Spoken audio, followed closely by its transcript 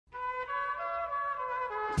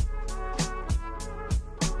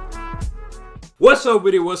What's up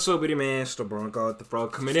with it, man? It's the Bronco at the Pro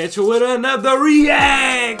coming at you with another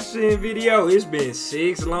reaction video. It's been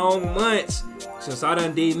 6 long months since I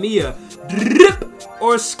done did me a drip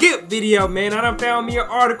or skip video, man. I done found me an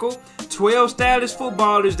article, 12 stylish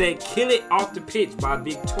footballers that kill it off the pitch by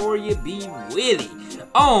Victoria B. Willie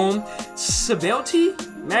on Svelte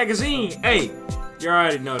magazine. Hey, you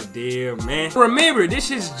already know the deal, man. Remember,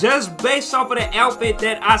 this is just based off of the outfit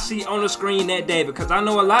that I see on the screen that day, because I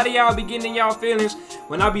know a lot of y'all be getting in y'all feelings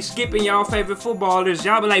when I be skipping y'all favorite footballers.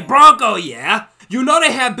 Y'all be like, Bronco, yeah, you know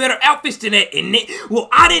they have better outfits than that, isn't it? Well,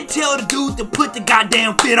 I didn't tell the dude to put the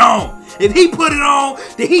goddamn fit on. If he put it on,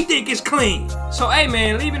 then he think it's clean. So, hey,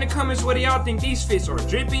 man, leave in the comments whether y'all think these fits are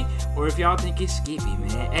drippy or if y'all think it's skippy,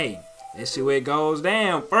 man. Hey, let's see where it goes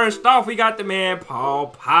down. First off, we got the man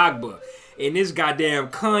Paul Pogba in this goddamn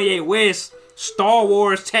Kanye West Star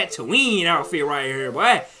Wars Tatooine outfit right here,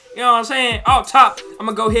 boy. You know what I'm saying? Off top, I'm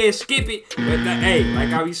gonna go ahead and skip it. But hey, like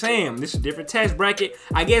I be saying, this is a different tax bracket.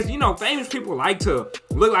 I guess, you know, famous people like to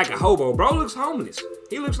look like a hobo. Bro looks homeless.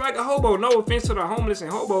 He looks like a hobo. No offense to the homeless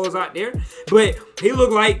and hobos out there, but he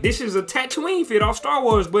look like this is a Tatooine fit off Star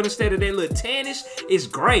Wars, but instead of that little tannish, it's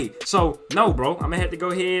gray. So no, bro, I'm gonna have to go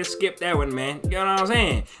ahead and skip that one, man. You know what I'm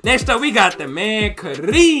saying? Next up, we got the man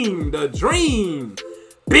Kareem the Dream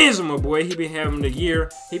Benzema, boy. He been having the year.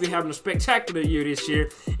 He been having a spectacular year this year,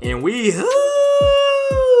 and we. Now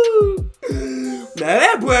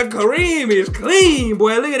that boy Kareem is clean,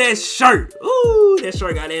 boy. Look at that shirt. Ooh, that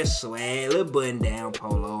shirt got that swag, little button down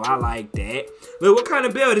polo. I like that. Look, what kind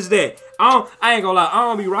of belt is that? I ain't gonna lie, I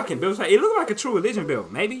don't be rocking belts like it. Look like a True Religion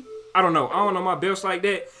belt, maybe. I don't know. I don't know my belts like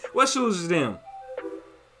that. What shoes is them?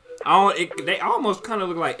 They almost kind of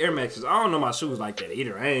look like Air Maxes. I don't know my shoes like that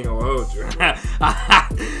either. I ain't gonna hold you.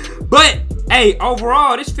 But hey,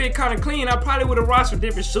 overall, this fit kind of clean. I probably would have rocked some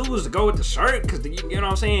different shoes to go with the shirt, because you know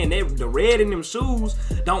what I'm saying. The red in them shoes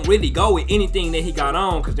don't really go with anything that he got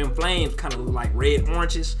on, because them flames kind of look like red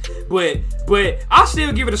oranges. But I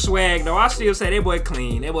still give it a swag though. I still say that boy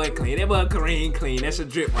clean. That boy clean. That boy Kareem clean. That's a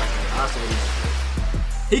drip right there. I say that.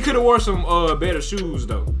 He could have wore some better shoes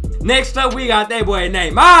though. Next up, we got that boy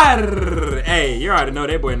Neymar. Hey, you already know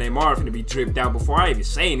that boy Neymar finna be dripped out before I even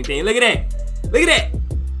say anything. Look at that. Look at that.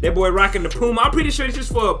 That boy rocking the Puma. I'm pretty sure it's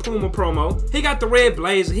just for a Puma promo. He got the red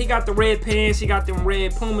blazer. He got the red pants. He got them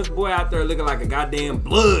red Pumas. Boy out there looking like a goddamn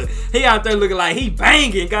blood. He out there looking like he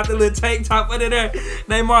banging. Got the little tank top under there.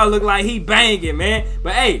 Neymar look like he banging, man.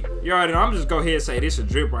 But hey, you already know. I'm just go ahead and say this is a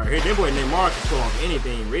drip right here. That boy Neymar can pull off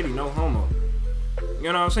anything. Really, no homo.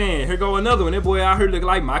 You know what I'm saying? Here go another one. That boy out here looking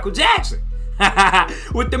like Michael Jackson.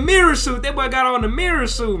 With the mirror suit. That boy got on the mirror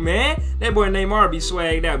suit, man. That boy Neymar be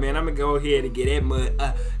swagged out, man. I'm going to go ahead and get that mud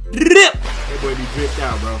drip. That boy be dripped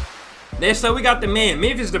out, bro. Next up, we got the man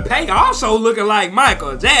Memphis Depay, also looking like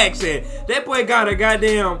Michael Jackson. That boy got a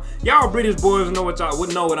goddamn, y'all British boys know what y'all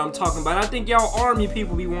would know what I'm talking about. I think y'all army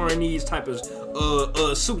people be wearing these type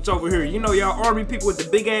of suits over here. You know, y'all army people with the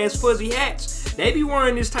big ass fuzzy hats. They be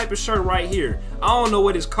wearing this type of shirt right here. I don't know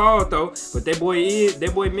what it's called though, but that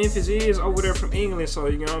boy Memphis is over there from England, so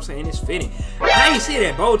you know what I'm saying, it's fitting. I ain't see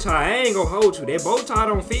that bow tie. I ain't gonna hold you. That bow tie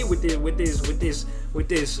don't fit with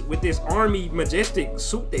this army majestic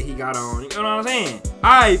suit that he got on. You know what I'm saying?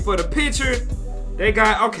 Alright, for the picture, they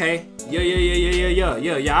got, okay.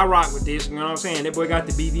 Yeah, I rock with this. You know what I'm saying? That boy got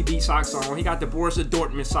the BVB socks on. He got the Borussia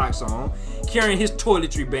Dortmund socks on. Carrying his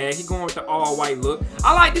toiletry bag. He going with the all-white look.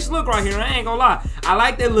 I like this look right here. I ain't gonna lie. I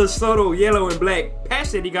like that little subtle yellow and black patch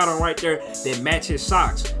that he got on right there that match his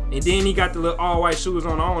socks. And then he got the little all-white shoes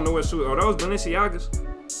on. I don't know what shoes. Are those Balenciagas?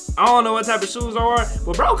 I don't know what type of shoes are,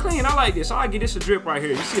 but bro clean. I like this. So I get this a drip right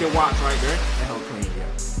here. You see the watch right there? That whole clean, yeah.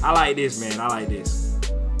 I like this, man. I like this.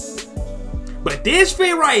 But this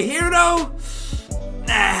fit right here though, nah,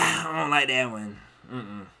 I don't like that one.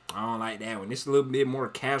 I don't like that one. This is a little bit more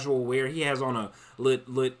casual wear. He has on a lit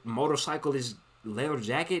motorcyclist leather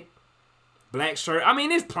jacket, black shirt. I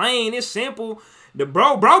mean, it's plain, it's simple. The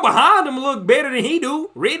bro behind him look better than he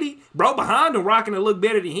do. Really, bro behind him rocking to look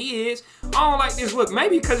better than he is. I don't like this look.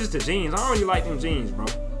 Maybe because it's the jeans. I don't really like them jeans, bro.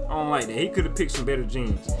 I don't like that. He could have picked some better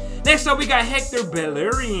jeans. Next up, we got Hector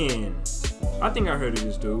Bellerin. I think I heard of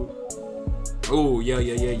this dude. Oh, yeah.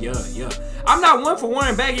 I'm not one for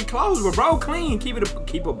wearing baggy clothes, but bro clean.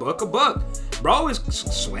 Keep a buck a buck. Bro is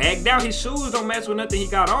swagged out. His shoes don't match with nothing he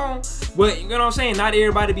got on. But you know what I'm saying? Not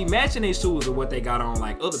everybody be matching their shoes with what they got on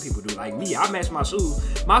like other people do. Like me, I match my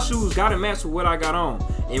shoes. My shoes gotta match with what I got on.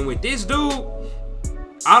 And with this dude,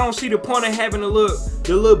 I don't see the point of having the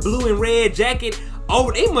little blue and red jacket. Oh,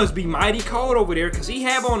 it must be mighty cold over there, because he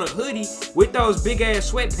have on a hoodie with those big ass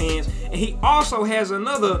sweatpants, and he also has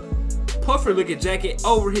another puffer looking jacket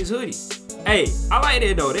over his hoodie. Hey, I like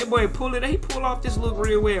that though. That boy he pull off this look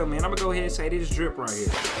real well, man. I'm gonna go ahead and say this drip right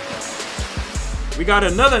here. We got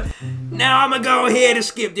another. Now I'm gonna go ahead and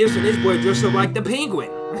skip this one. This boy dressed up like the Penguin.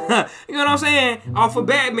 You know what I'm saying? Off of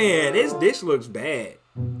Batman. This looks bad.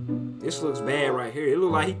 This looks bad right here. It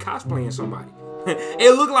look like he cosplaying somebody.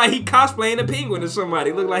 It looked like he cosplaying a penguin or somebody.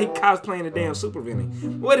 It looked like he cosplaying a damn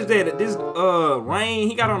supervillain. What is that? This rain.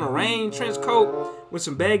 He got on a rain trench coat with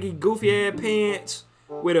some baggy, goofy ass pants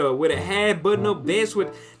with a half button up vest.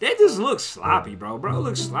 With that just looks sloppy, bro. Bro, it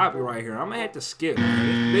looks sloppy right here. I'm gonna have to skip.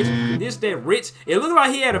 Man. This that rich. It looked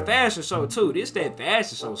like he had a fashion show too. This that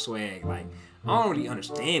fashion show swag. Like I don't really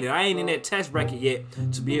understand it. I ain't in that tax bracket yet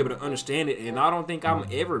to be able to understand it, and I don't think I'm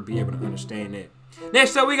ever be able to understand that.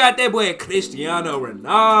 Next up, we got that boy Cristiano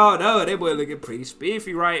Ronaldo. That boy looking pretty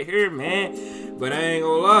spiffy right here, man. But I ain't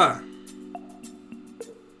gonna lie.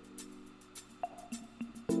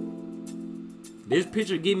 This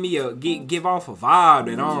picture give off a vibe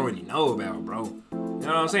that I don't really know about, bro. You know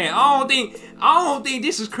what I'm saying? I don't think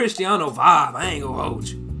this is Cristiano vibe. I ain't gonna hold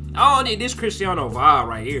you. I don't think this Cristiano vibe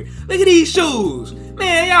right here. Look at these shoes.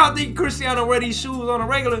 Man, y'all think Cristiano wear these shoes on a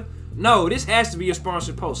regular? No, this has to be a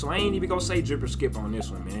sponsored post, so I ain't even gonna say drip or skip on this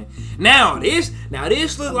one, man. Now this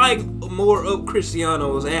look like more up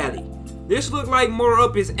Cristiano's alley. This look like more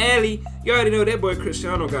up his alley. You already know that boy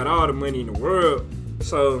Cristiano got all the money in the world,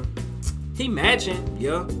 so he matching.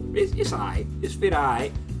 Yeah, it's alright. It's fit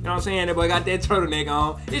alright. You know what I'm saying? That boy got that turtleneck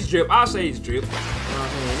on. It's drip. I'll say it's drip. You know what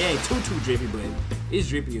I'm saying? It ain't too drippy, but it's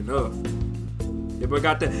drippy enough. That boy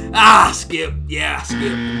got the skip. Yeah, skip.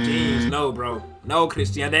 Jeans, no, bro. No,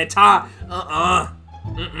 Cristiano, that tie,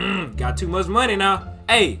 got too much money now.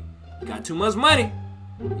 Hey, you got too much money.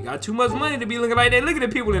 You got too much money to be looking like that. Look at the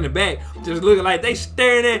people in the back, just looking like they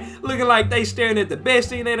staring at the best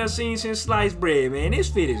thing they done seen since sliced bread, man. This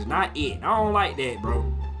fit is not it. I don't like that,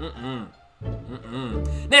 bro.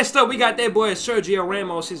 Next up, we got that boy Sergio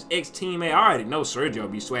Ramos, his ex-teammate. I already know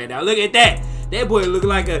Sergio be swagged out. Look at that. That boy look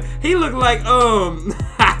like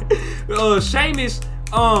Sheamus.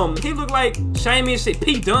 He look like Sheamus and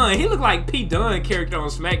P. Dunne. He look like P. Dunne character on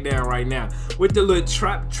SmackDown right now. With the little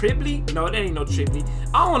triply. No, that ain't no triply.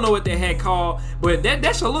 I don't know what they had called, but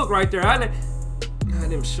that's a look right there.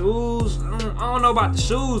 Them shoes. I don't know about the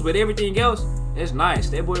shoes, but everything else, that's nice.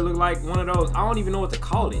 That boy look like one of those. I don't even know what to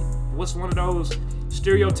call it. What's one of those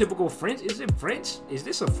stereotypical French? Is it French? Is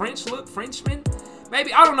this a French look? Frenchman?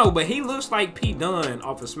 Maybe, I don't know, but he looks like Pete Dunne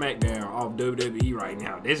off of SmackDown, off WWE right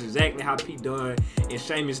now. That's exactly how Pete Dunne and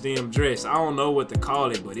Sheamus them dress. I don't know what to call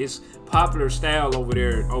it, but it's popular style over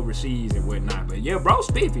there overseas and whatnot. But yeah, bro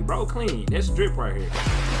spiffy, bro clean. That's drip right here.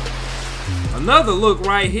 Another look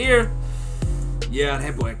right here. Yeah,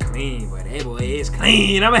 that boy clean, but that boy is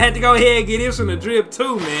clean. I'm gonna have to go ahead and get this in the drip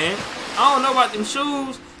too, man. I don't know about them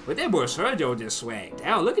shoes, but that boy Sergio just swagged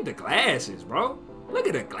out. Look at the glasses, bro. Look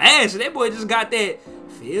at the glasses. That boy just got that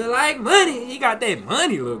feel like money. He got that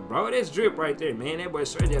money look, bro. That's drip right there, man. That boy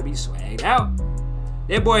Sergio be swagged out.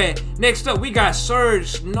 That boy, next up, we got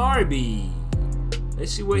Serge Gnabry.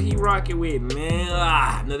 Let's see what he rocking with, man.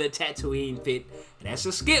 Another Tatooine fit. That's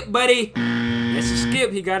a skip, buddy. That's a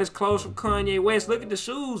skip. He got his clothes from Kanye West. Look at the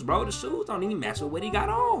shoes, bro. The shoes don't even match with what he got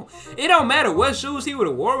on. It don't matter what shoes he would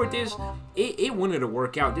have wore with this. It wouldn't have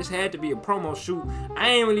worked out. This had to be a promo shoot. I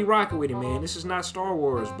ain't really rocking with it, man. This is not Star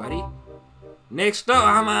Wars, buddy. Next up,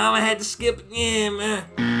 I'm gonna have to skip again, man.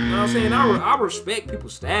 You know what I'm saying? I respect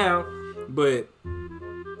people's style, but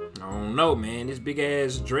I don't know, man. This big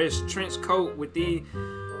ass dress trench coat with the...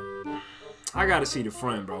 I gotta see the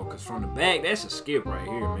front, bro, cause from the back, that's a skip right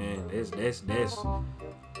here, man.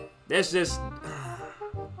 That's just, I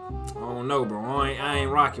don't know, bro. I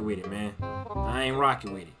ain't rocking with it, man. I ain't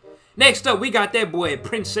rocking with it. Next up, we got that boy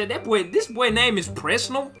Princess. This boy name is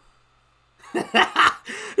Presnell.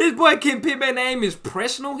 This boy Ken Pittman name is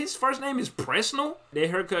Presnell. His first name is Presnell. That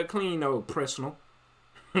haircut clean though, Presnell.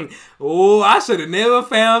 Oh, I should have never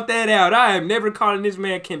found that out. I am never calling this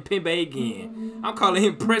man Kempembe again. I'm calling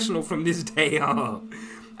him Presnell from this day on.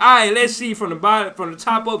 Alright, let's see from the bottom, from the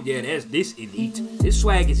top up. Yeah, this elite. This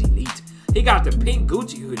swag is elite. He got the pink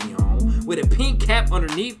Gucci hoodie on with a pink cap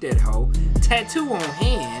underneath that hoe. Tattoo on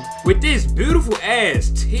hand with this beautiful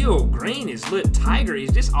ass teal green is lit tiger.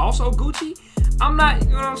 Is this also Gucci? I'm not, you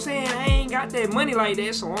know what I'm saying? I ain't got that money like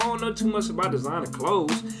that, so I don't know too much about designer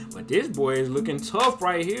clothes. But this boy is looking tough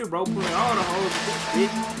right here, bro. Pulling all the holes in this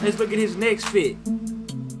fit. Let's look at his next fit.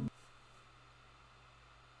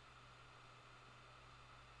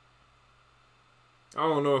 I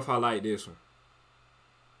don't know if I like this one.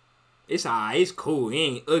 It's alright, it's cool. It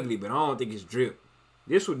ain't ugly, but I don't think it's drip.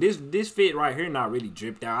 This fit right here not really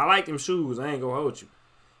dripped out. I like them shoes. I ain't gonna hold you.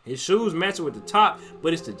 His shoes matching with the top,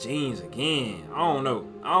 but it's the jeans again. I don't know.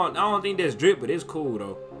 I don't think that's drip, but it's cool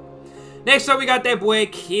though. Next up, we got that boy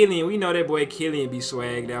Killian. We know that boy Killian be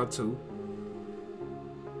swagged out too.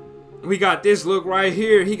 We got this look right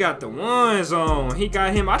here. He got the ones on. He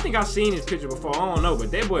got him. I think I've seen his picture before. I don't know, but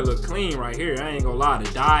that boy look clean right here. I ain't gonna lie.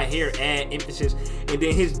 The dye hair add emphasis, and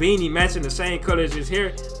then his beanie matching the same color as his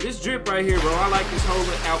hair. This drip right here, bro. I like this whole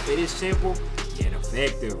little outfit. It's simple yet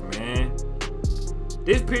effective, man.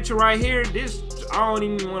 This picture right here, I don't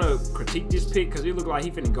even want to critique this pic because it look like he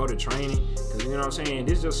finna go to training. Because you know what I'm saying?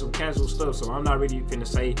 This is just some casual stuff, so I'm not really finna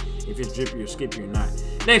say if it's drippy or skippy or not.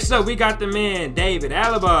 Next up, we got the man, David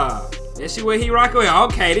Alaba. Let's see what he rocking with.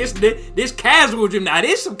 Okay, this casual drip. Now,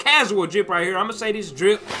 this some casual drip right here. I'm gonna say this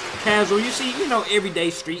drip, casual. You see, you know, everyday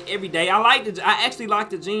street, everyday. I actually like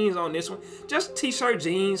the jeans on this one. Just t-shirt,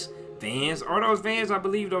 jeans. Vans. Are those Vans? I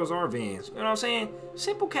believe those are Vans. You know what I'm saying?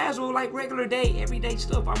 Simple, casual, like regular day, everyday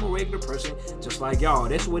stuff. I'm a regular person, just like y'all.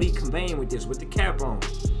 That's what he conveying with this, with the cap on.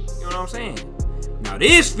 You know what I'm saying? Now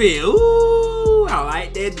this fit, ooh, I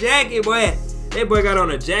like that jacket, boy. That boy got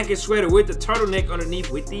on a jacket sweater with the turtleneck underneath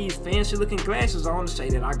with these fancy looking glasses on to say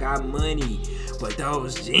that I got money. But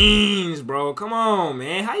those jeans, bro, come on,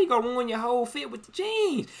 man. How you gonna ruin your whole fit with the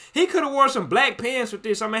jeans? He could have wore some black pants with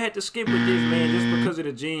this. I'm gonna have to skip with this, man, just because of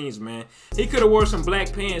the jeans, man. He could have wore some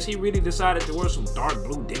black pants. He really decided to wear some dark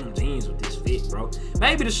blue denim jeans with this fit, bro.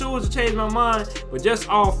 Maybe the shoes will change my mind, but just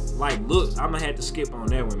off, like, look, I'm gonna have to skip on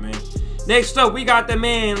that one, man. Next up, we got the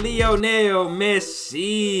man, Lionel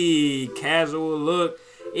Messi. Casual look.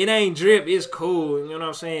 It ain't drip, it's cool. You know what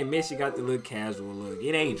I'm saying? Messi got the look casual look.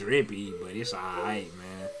 It ain't drippy, but it's alright,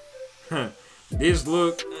 man. This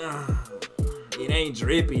look, it ain't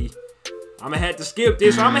drippy. I'ma have to skip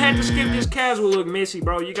this. So I'ma have to skip this casual look, Messi,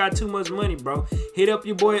 bro. You got too much money, bro. Hit up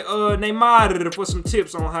your boy Neymar for some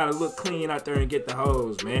tips on how to look clean out there and get the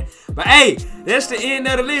hoes, man. But hey, that's the end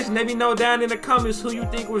of the list. Let me know down in the comments who you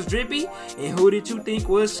think was drippy and who did you think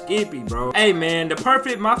was skippy, bro. Hey, man,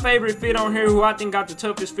 my favorite fit on here, who I think got the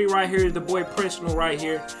toughest fit right here, is the boy Personal right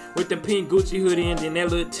here with the pink Gucci hoodie and then that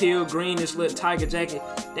little teal green, this little tiger jacket.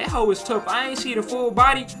 That hoe is tough. I ain't see the full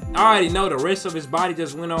body. I already know the rest of his body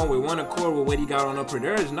just went on with one accord with what he got on up here.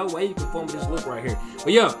 There is no way you can form this look right here.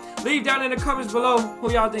 But yeah, leave down in the comments below who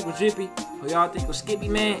y'all think was drippy, who y'all think was skippy,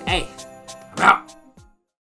 man. Hey, I'm out.